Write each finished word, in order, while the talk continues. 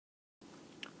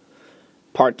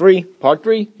Part 3,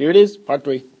 here it is, part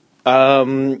 3.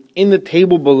 In the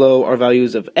table below are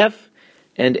values of f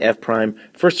and f prime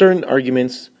for certain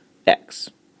arguments x.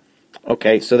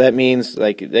 Okay, so that means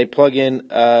like they plug in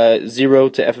 0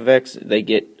 to f of x, they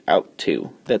get out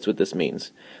 2. That's what this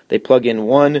means. They plug in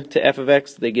 1 to f of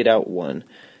x, they get out 1.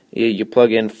 You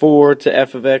plug in 4 to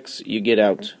f of x, you get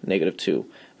out negative 2.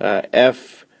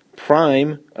 F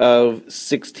prime of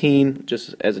 16,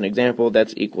 just as an example,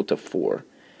 that's equal to 4.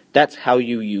 That's how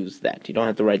you use that. You don't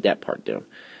have to write that part down.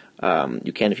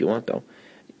 You can if you want, though.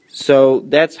 So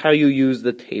that's how you use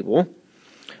the table.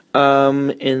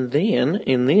 And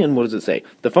then, what does it say?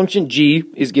 The function g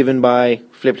is given by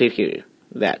flip here.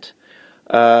 That.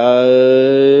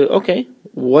 Okay.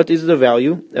 What is the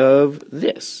value of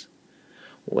this?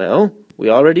 Well, we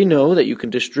already know that you can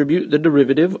distribute the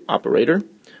derivative operator.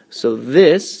 So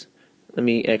this,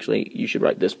 you should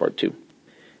write this part too.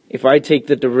 If I take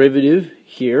the derivative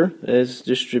here as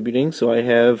distributing, so I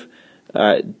have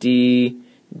dx,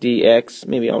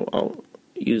 maybe I'll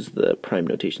use the prime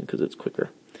notation because it's quicker.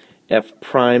 F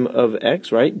prime of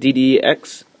x, right?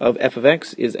 ddx of f of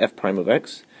x is f prime of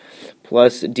x,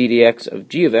 plus ddx of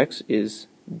g of x is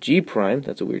g prime,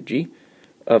 that's a weird g,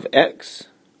 of x.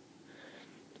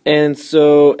 And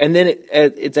then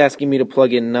it's asking me to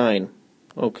plug in 9.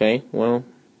 Okay, well,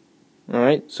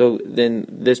 alright, so then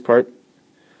this part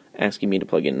asking me to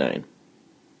plug in 9.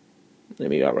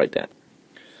 Maybe I'll write that.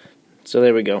 So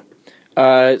there we go.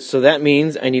 So that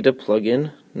means I need to plug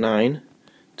in 9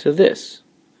 to this.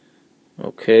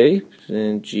 Okay,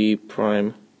 then g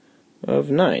prime of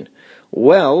 9.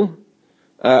 Well,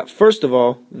 first of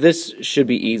all, this should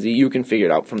be easy. You can figure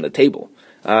it out from the table.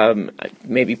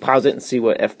 Maybe pause it and see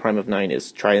what f prime of 9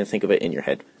 is. Try and think of it in your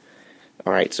head.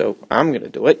 Alright, so I'm going to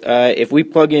do it. If we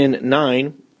plug in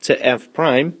 9 to f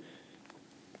prime,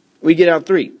 we get out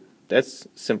 3. That's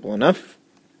simple enough.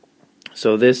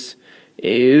 So this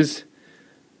is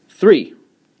 3.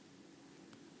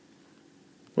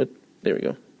 There we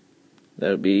go. That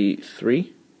would be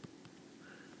 3.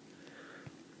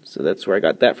 So that's where I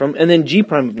got that from. And then g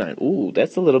prime of 9. Ooh,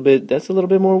 that's a little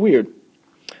bit more weird.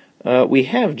 We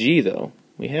have g though.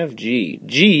 We have g.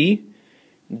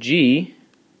 G,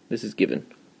 this is given.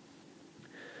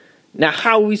 Now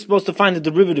how are we supposed to find the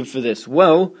derivative for this?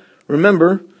 Well,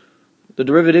 remember, the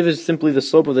derivative is simply the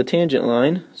slope of the tangent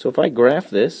line. So if I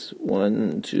graph this,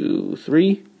 1, 2,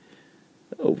 3,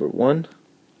 over 1,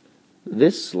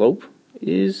 this slope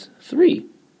is 3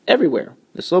 everywhere.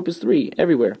 The slope is 3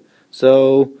 everywhere.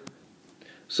 So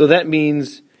that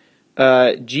means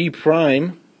g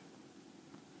prime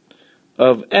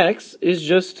of x is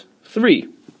just 3.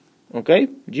 Okay?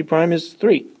 G prime is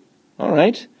 3.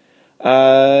 Alright.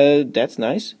 That's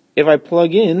nice. If I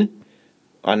plug in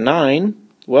a 9,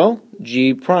 well,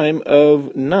 g prime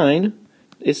of 9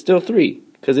 is still 3,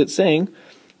 because it's saying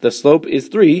the slope is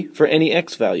 3 for any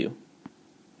x value.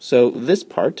 So this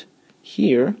part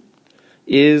here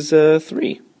is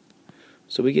 3.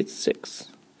 So we get 6.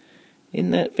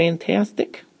 Isn't that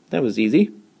fantastic? That was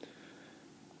easy.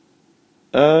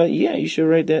 Yeah, you should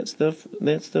write that stuff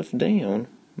down,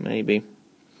 maybe.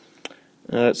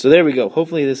 So there we go.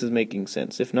 Hopefully this is making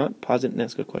sense. If not, pause it and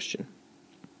ask a question.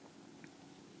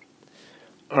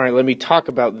 Alright, let me talk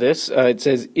about this. It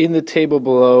says, in the table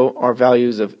below are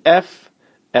values of f,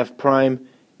 f prime,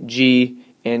 g,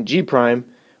 and g prime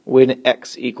when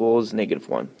x equals negative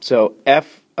 1. So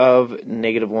f of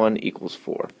negative 1 equals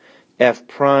 4. F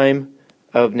prime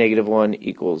of negative 1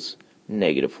 equals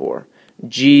negative 4.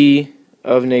 G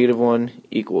of negative 1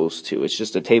 equals 2. It's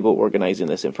just a table organizing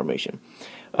this information.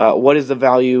 What is the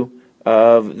value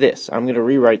of this? I'm going to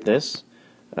rewrite this.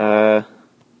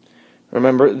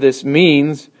 Remember, this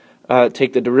means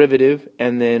take the derivative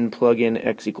and then plug in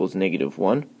x equals negative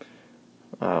 1.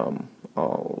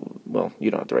 Well,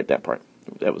 you don't have to write that part.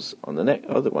 That was on the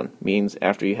other one. Means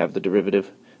after you have the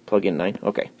derivative, plug in 9.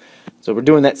 Okay, so we're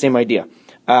doing that same idea.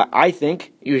 I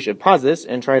think you should pause this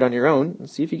and try it on your own and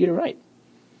see if you get it right,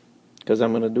 because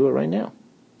I'm going to do it right now.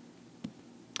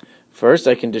 First,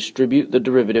 I can distribute the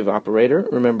derivative operator.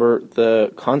 Remember,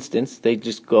 the constants, they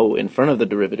just go in front of the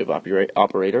derivative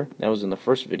operator. That was in the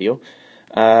first video.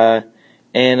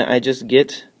 And I just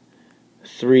get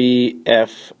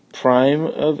 3f prime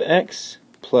of x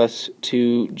plus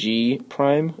 2g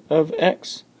prime of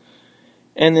x.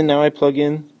 And then now I plug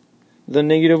in the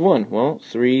negative 1. Well,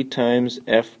 3 times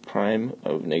f prime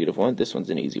of negative 1. This one's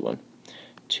an easy one.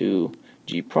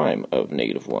 2g prime of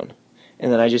negative 1.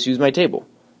 And then I just use my table.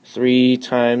 3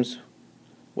 times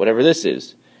whatever this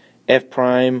is. F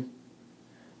prime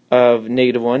of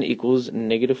negative 1 equals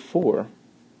negative 4.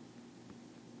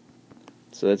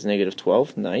 So that's negative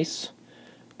 12. Nice.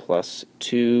 plus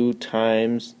 2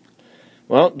 times,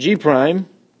 well, g prime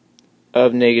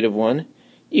of negative 1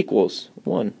 equals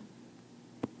 1.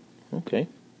 Okay.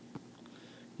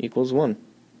 Equals 1.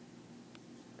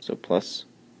 So plus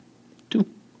 2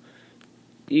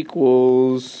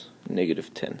 equals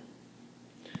negative 10.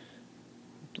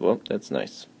 Well, that's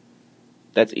nice.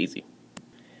 That's easy.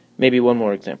 Maybe one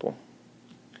more example.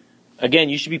 Again,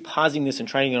 you should be pausing this and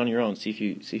trying it on your own. See if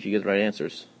you get the right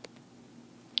answers.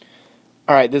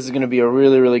 All right, this is going to be a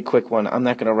really, really quick one. I'm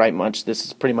not going to write much. This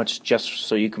is pretty much just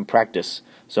so you can practice.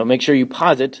 So make sure you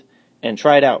pause it and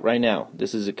try it out right now.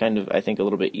 This is kind of, I think, a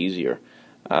little bit easier.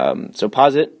 So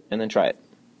pause it and then try it.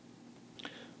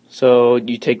 So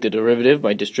you take the derivative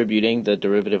by distributing the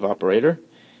derivative operator,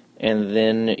 and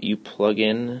then you plug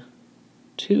in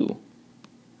 2.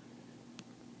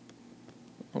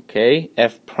 Okay,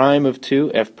 f prime of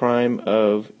 2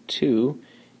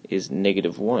 is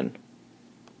negative 1.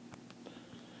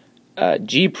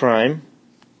 G prime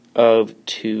of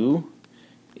 2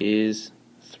 is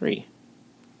 3.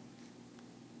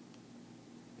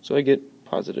 So I get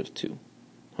positive 2.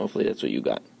 Hopefully that's what you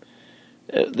got.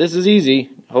 This is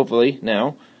easy, hopefully,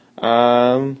 now.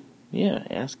 Yeah,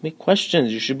 ask me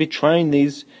questions. You should be trying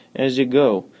these as you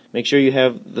go. Make sure you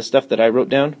have the stuff that I wrote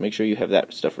down. Make sure you have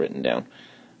that stuff written down.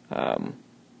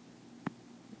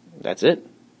 That's it.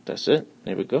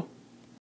 There we go.